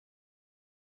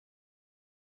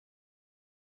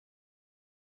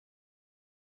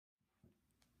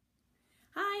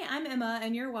I'm Emma,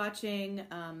 and you're watching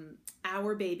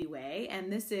Our Baby Way,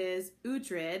 and this is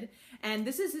Uhtred, and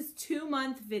this is his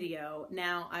 2-month video.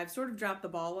 Now, I've sort of dropped the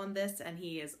ball on this, and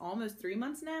he is almost 3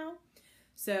 months now,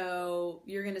 so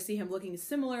you're going to see him looking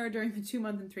similar during the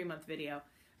 2-month and 3-month video.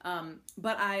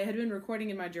 But I had been recording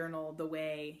in my journal the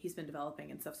way he's been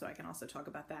developing and stuff, so I can also talk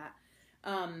about that.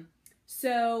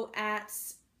 So at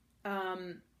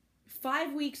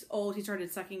 5 weeks old, he started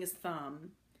sucking his thumb.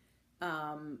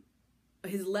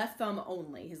 His left thumb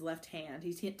only, his left hand.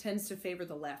 He tends to favor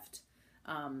the left.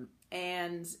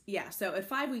 And yeah, so at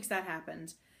 5 weeks that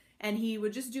happened. And he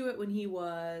would just do it when he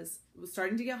was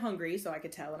starting to get hungry, so I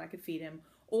could tell and I could feed him.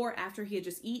 Or after he had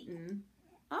just eaten.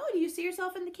 Oh, do you see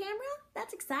yourself in the camera?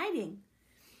 That's exciting.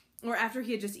 Or after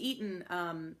he had just eaten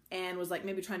and was like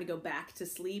maybe trying to go back to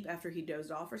sleep after he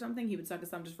dozed off or something, he would suck his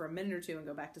thumb just for a minute or two and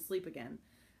go back to sleep again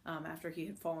after he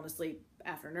had fallen asleep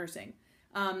after nursing.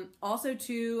 Also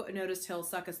too, I noticed he'll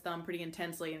suck his thumb pretty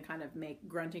intensely and kind of make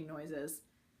grunting noises.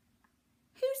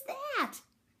 Who's that?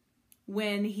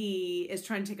 When he is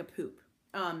trying to take a poop.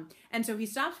 And so he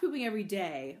stopped pooping every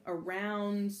day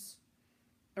around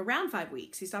 5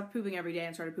 weeks. He stopped pooping every day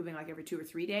and started pooping like every 2 or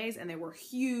 3 days. And they were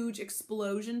huge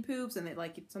explosion poops. And they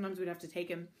sometimes we'd have to take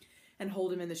him and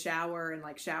hold him in the shower and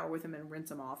shower with him and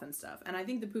rinse him off and stuff. And I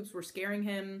think the poops were scaring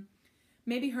him,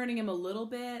 maybe hurting him a little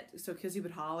bit, so because he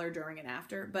would holler during and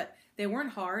after, but they weren't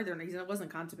hard. It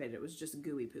wasn't constipated. It was just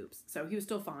gooey poops. So he was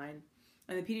still fine.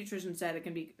 And the pediatrician said it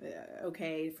can be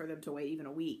okay for them to wait even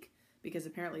a week, because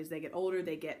apparently as they get older,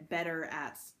 they get better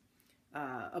at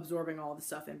absorbing all the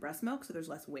stuff in breast milk, so there's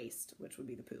less waste, which would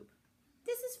be the poop.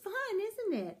 This is fun,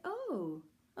 isn't it? Oh,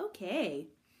 okay.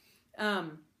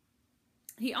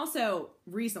 He also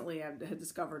recently, I had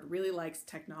discovered, really likes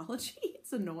technology.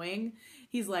 It's annoying.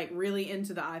 He's really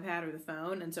into the iPad or the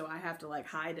phone, and so I have to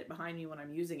hide it behind me when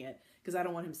I'm using it because I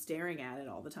don't want him staring at it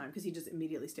all the time, because he just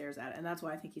immediately stares at it. And that's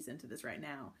why I think he's into this right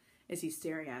now, is he's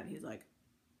staring at it.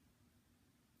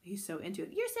 He's so into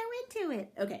it. You're so into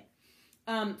it. Okay.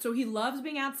 So he loves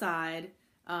being outside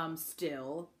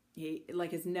still. He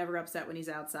is never upset when he's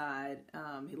outside.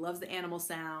 He loves the animal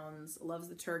sounds, loves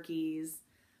the turkeys,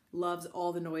 loves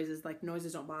all the noises.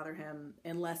 Noises don't bother him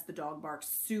unless the dog barks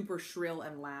super shrill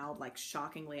and loud,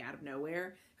 shockingly out of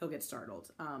nowhere. He'll get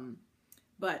startled.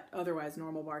 But otherwise,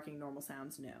 normal barking, normal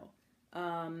sounds, no.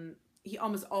 He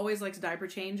almost always likes diaper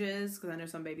changes, because I know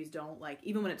some babies don't.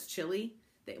 Even when it's chilly,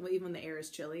 even when the air is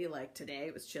chilly, today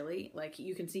it was chilly,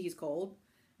 you can see he's cold,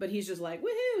 but he's just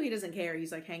woohoo, he doesn't care.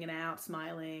 He's hanging out,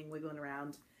 smiling, wiggling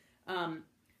around.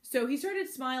 So he started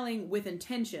smiling with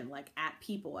intention, at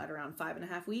people at around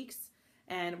 5.5 weeks,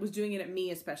 and was doing it at me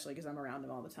especially because I'm around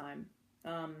him all the time.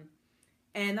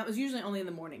 And that was usually only in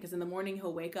the morning, because in the morning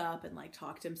he'll wake up and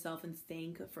talk to himself and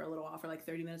think for a little while, for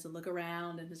 30 minutes, and look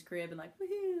around in his crib and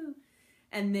woohoo.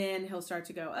 And then he'll start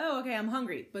to go, oh, okay, I'm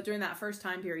hungry. But during that first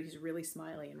time period, he's really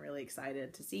smiley and really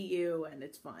excited to see you, and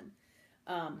it's fun.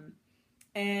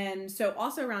 And so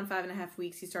also around 5.5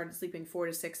 weeks, he started sleeping 4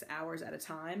 to 6 hours at a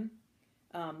time.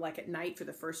 At night for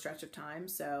the first stretch of time.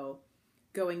 So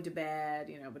going to bed,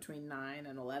 between 9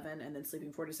 and 11, and then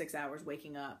sleeping 4 to 6 hours,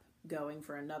 waking up, going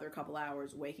for another couple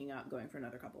hours, waking up, going for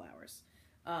another couple hours.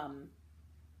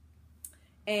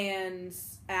 And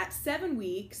at 7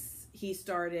 weeks, he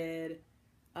started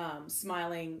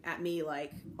smiling at me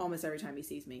almost every time he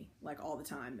sees me, all the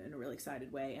time, in a really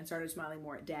excited way, and started smiling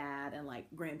more at Dad and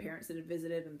grandparents that had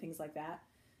visited and things like that.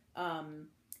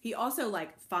 He also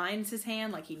finds his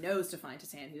hand, he knows to find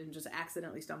his hand. He doesn't just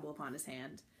accidentally stumble upon his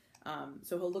hand.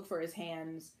 So he'll look for his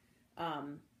hands,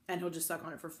 and he'll just suck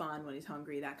on it for fun when he's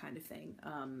hungry, that kind of thing.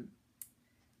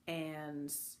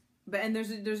 And there's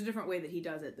a different way that he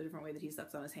does it, the different way that he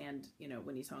sucks on his hand,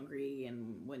 when he's hungry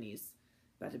and when he's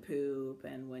about to poop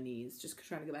and when he's just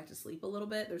trying to go back to sleep a little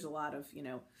bit. There's a lot of,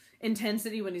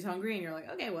 intensity when he's hungry, and you're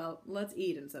okay, well, let's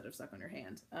eat instead of suck on your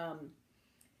hand.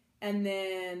 And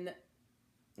then,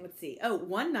 let's see. Oh,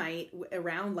 one night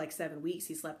around 7 weeks,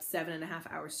 he slept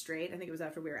 7.5 hours straight. I think it was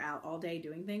after we were out all day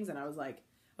doing things, and I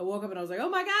woke up and I was oh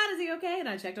my God, is he okay? And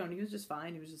I checked on him. He was just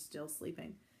fine. He was just still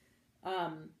sleeping.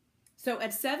 So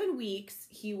at 7 weeks,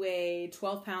 he weighed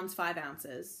 12 pounds, 5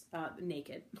 ounces,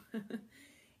 naked.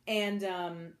 And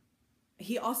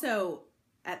he also,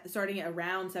 starting at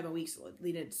around 7 weeks,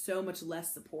 needed so much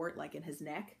less support, in his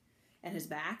neck and his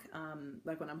back,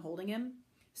 when I'm holding him.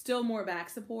 Still more back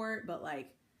support, but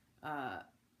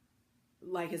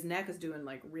his neck is doing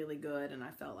really good, and I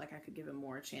felt I could give him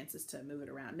more chances to move it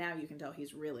around. Now you can tell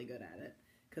he's really good at it,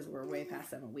 because we're way past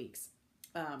 7 weeks.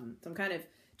 So I'm kind of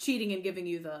cheating and giving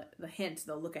you the hint,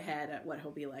 the look ahead at what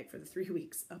he'll be like for the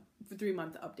 3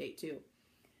 month update too.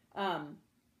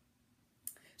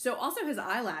 So also his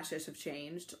eyelashes have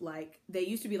changed. Like they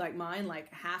used to be like mine,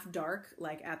 like half dark,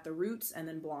 like at the roots and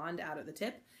then blonde out at the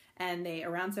tip. And they,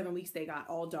 around 7 weeks, they got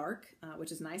all dark,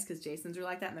 which is nice because Jason's are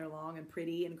like that and they're long and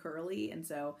pretty and curly. And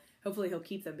so hopefully he'll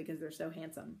keep them because they're so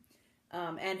handsome.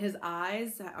 And his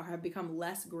eyes have become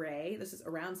less gray. This is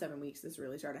around 7 weeks. This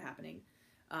really started happening.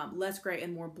 Less gray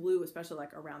and more blue, especially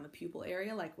like around the pupil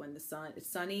area. Like when it's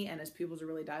sunny and his pupils are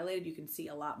really dilated, you can see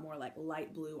a lot more like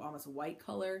light blue, almost white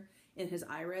color in his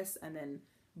iris, and then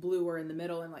bluer in the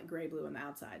middle and like gray blue on the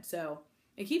outside. So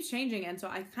it keeps changing, and so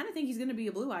I kind of think he's going to be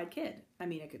a blue-eyed kid. I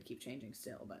mean, it could keep changing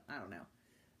still, but I don't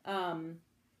know.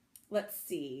 Let's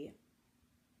see.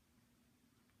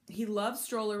 He loves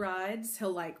stroller rides.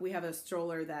 We have a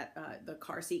stroller that the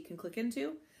car seat can click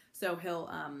into. So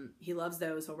he loves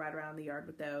those. He'll ride around the yard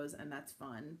with those, and that's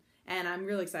fun. And I'm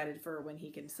really excited for when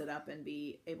he can sit up and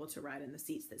be able to ride in the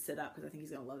seats that sit up, because I think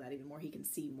he's going to love that even more. He can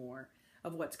see more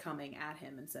of what's coming at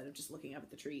him instead of just looking up at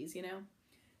the trees, you know?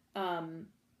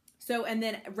 So, and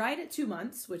then right at 2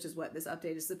 months, which is what this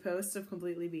update is supposed to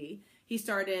completely be, he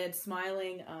started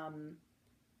smiling,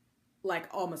 like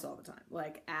almost all the time,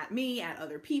 like at me, at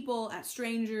other people, at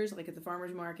strangers, like at the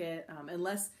farmer's market,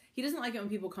 unless he doesn't like it when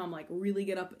people come like really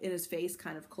get up in his face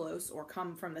kind of close, or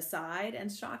come from the side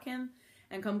and shock him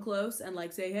and come close and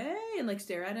like say, hey, and like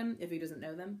stare at him if he doesn't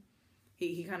know them.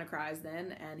 He kind of cries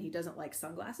then, and he doesn't like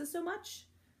sunglasses so much.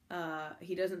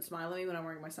 He doesn't smile at me when I'm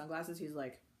wearing my sunglasses. He's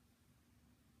like,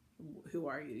 who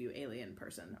are you, you alien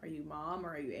person? Are you mom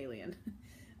or are you alien?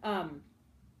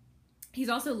 He's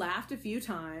also laughed a few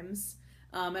times,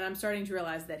 and I'm starting to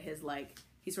realize that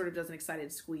he sort of does an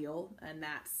excited squeal, and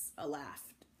that's a laugh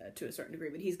to a certain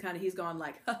degree, but he's gone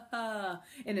like, ha ha,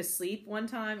 in his sleep one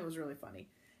time. It was really funny.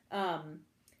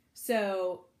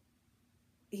 So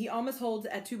he almost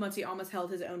at 2 months, he almost held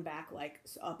his own back, like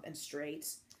up and straight.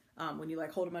 When you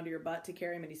like hold him under your butt to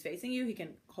carry him and he's facing you, he can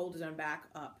hold his own back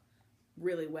up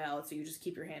really well. So you just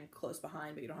keep your hand close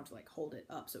behind, but you don't have to like hold it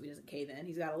up so he doesn't cave in.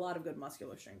 He's got a lot of good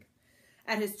muscular strength.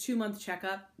 At his 2-month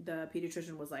checkup, the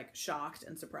pediatrician was like shocked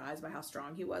and surprised by how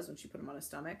strong he was when she put him on his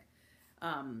stomach.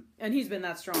 And he's been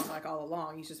that strong like all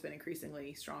along. He's just been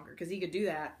increasingly stronger because he could do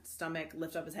that stomach,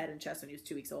 lift up his head and chest when he was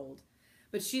 2 weeks old.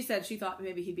 But she said she thought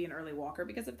maybe he'd be an early walker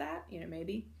because of that,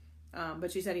 maybe.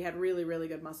 But she said he had really, really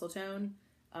good muscle tone.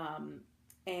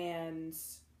 And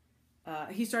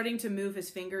he's starting to move his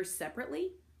fingers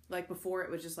separately. Like before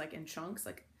it was just like in chunks.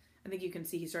 Like I think you can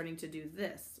see he's starting to do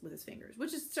this with his fingers,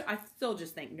 which is, I still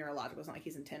just think neurological. It's not like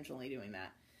he's intentionally doing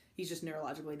that. He's just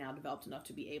neurologically now developed enough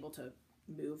to be able to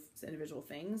move individual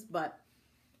things. But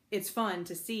it's fun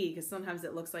to see because sometimes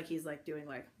it looks like he's like doing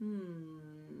like,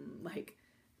 like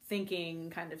thinking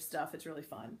kind of stuff. It's really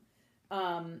fun.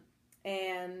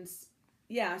 And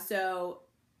yeah, so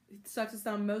it sucks his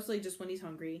thumb mostly just when he's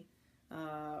hungry,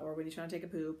 or when he's trying to take a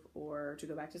poop or to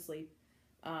go back to sleep.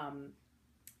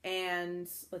 And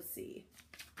let's see.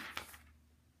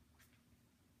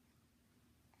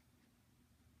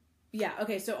 Yeah,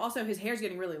 okay, so also his hair's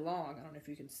getting really long. I don't know if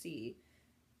you can see.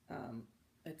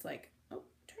 It's like, oh,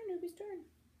 turn, Newbies, turn.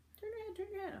 Turn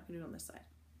your head. I can do it on this side.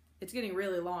 It's getting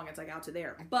really long. It's like out to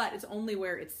there. But it's only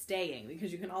where it's staying,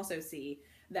 because you can also see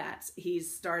that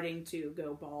he's starting to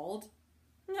go bald.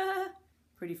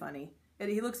 Pretty funny. And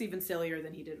he looks even sillier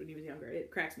than he did when he was younger. It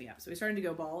cracks me up. So he's starting to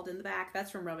go bald in the back. That's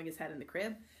from rubbing his head in the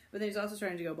crib. But then he's also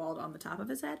starting to go bald on the top of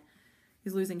his head.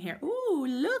 He's losing hair. Ooh,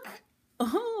 look.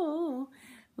 Oh,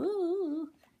 ooh.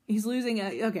 He's losing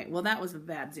okay, well, that was a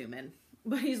bad zoom in.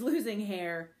 But he's losing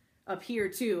hair up here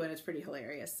too, and it's pretty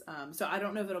hilarious. So I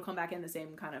don't know if it'll come back in the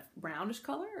same kind of brownish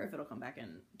color or if it'll come back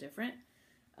in different.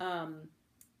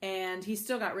 And he's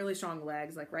still got really strong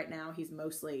legs. Like right now, he's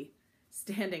mostly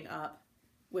standing up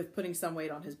with putting some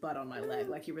weight on his butt on my leg.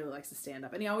 Like he really likes to stand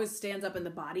up. And he always stands up in the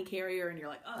body carrier and you're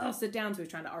like, oh, sit down. So he's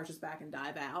trying to arch his back and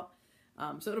dive out.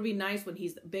 So it'll be nice when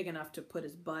he's big enough to put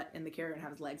his butt in the carrier and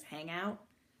have his legs hang out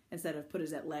instead of put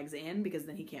his legs in, because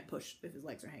then he can't push if his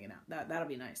legs are hanging out. That'll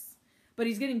be nice. But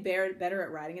he's getting better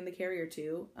at riding in the carrier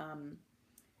too.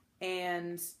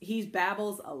 And he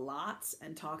babbles a lot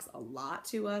and talks a lot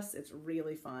to us. It's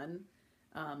really fun.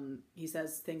 He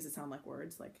says things that sound like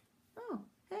words, like, oh,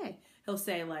 hey. He'll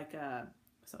say like,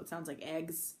 so it sounds like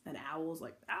eggs and owls,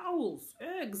 like owls,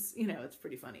 eggs, it's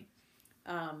pretty funny.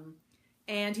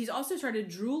 And he's also started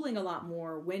drooling a lot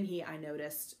more I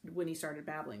noticed when he started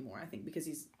babbling more, I think because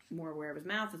he's more aware of his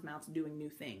mouth's doing new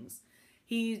things.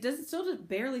 He still just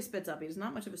barely spits up. He's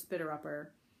not much of a spitter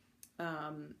upper.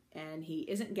 And he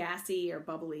isn't gassy or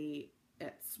bubbly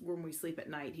when we sleep at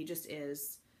night. He just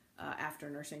is after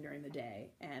nursing during the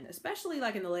day. And especially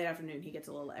like in the late afternoon, he gets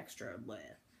a little extra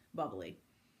bubbly.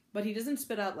 but he doesn't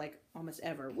spit out like almost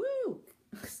ever. Woo!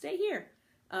 Stay here.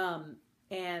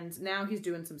 And now he's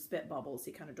doing some spit bubbles.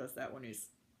 He kind of does that when he's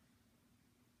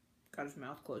got his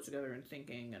mouth closed together and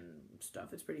thinking and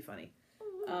stuff. It's pretty funny.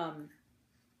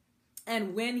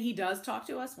 And when he does talk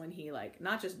to us, when he like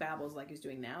not just babbles like he's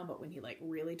doing now, but when he like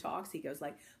really talks, he goes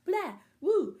like blah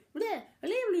woo blah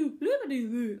blah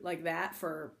blah like that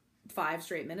for 5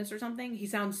 straight minutes or something. He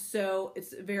sounds so,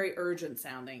 it's very urgent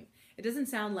sounding. It doesn't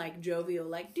sound like jovial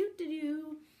like doo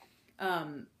doo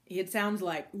doo. It sounds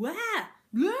like wah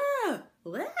blah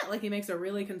blah, like he makes a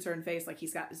really concerned face, like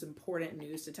he's got this important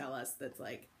news to tell us that's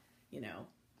like, you know,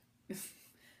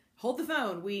 hold the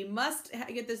phone, we must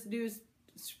get this news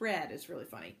spread. It's really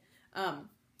funny.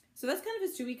 So that's kind of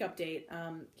his 2-week update.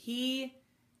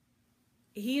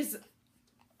 He's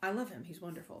I love him. He's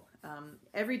wonderful.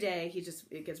 Every day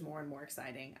it gets more and more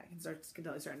exciting. I can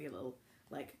tell he's starting to get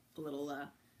a little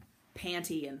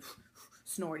panty and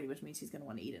snorty, which means he's going to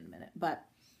want to eat in a minute. But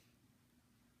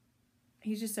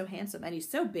he's just so handsome, and he's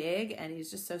so big, and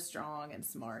he's just so strong and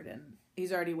smart, and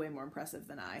he's already way more impressive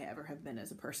than I ever have been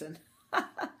as a person.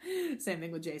 Same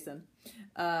thing with Jason.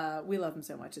 We love him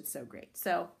so much. It's so great.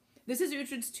 So this is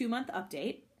Uhtred's 2-month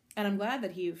update, and I'm glad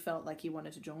that he felt like he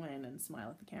wanted to join and smile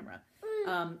at the camera.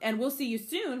 And we'll see you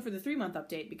soon for the 3-month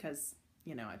update because,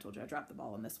 you know, I told you I dropped the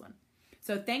ball on this one.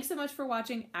 So thanks so much for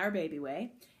watching Our Baby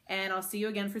Way, and I'll see you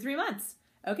again for 3 months.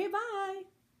 Okay, bye.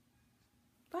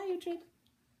 Bye, Uhtred.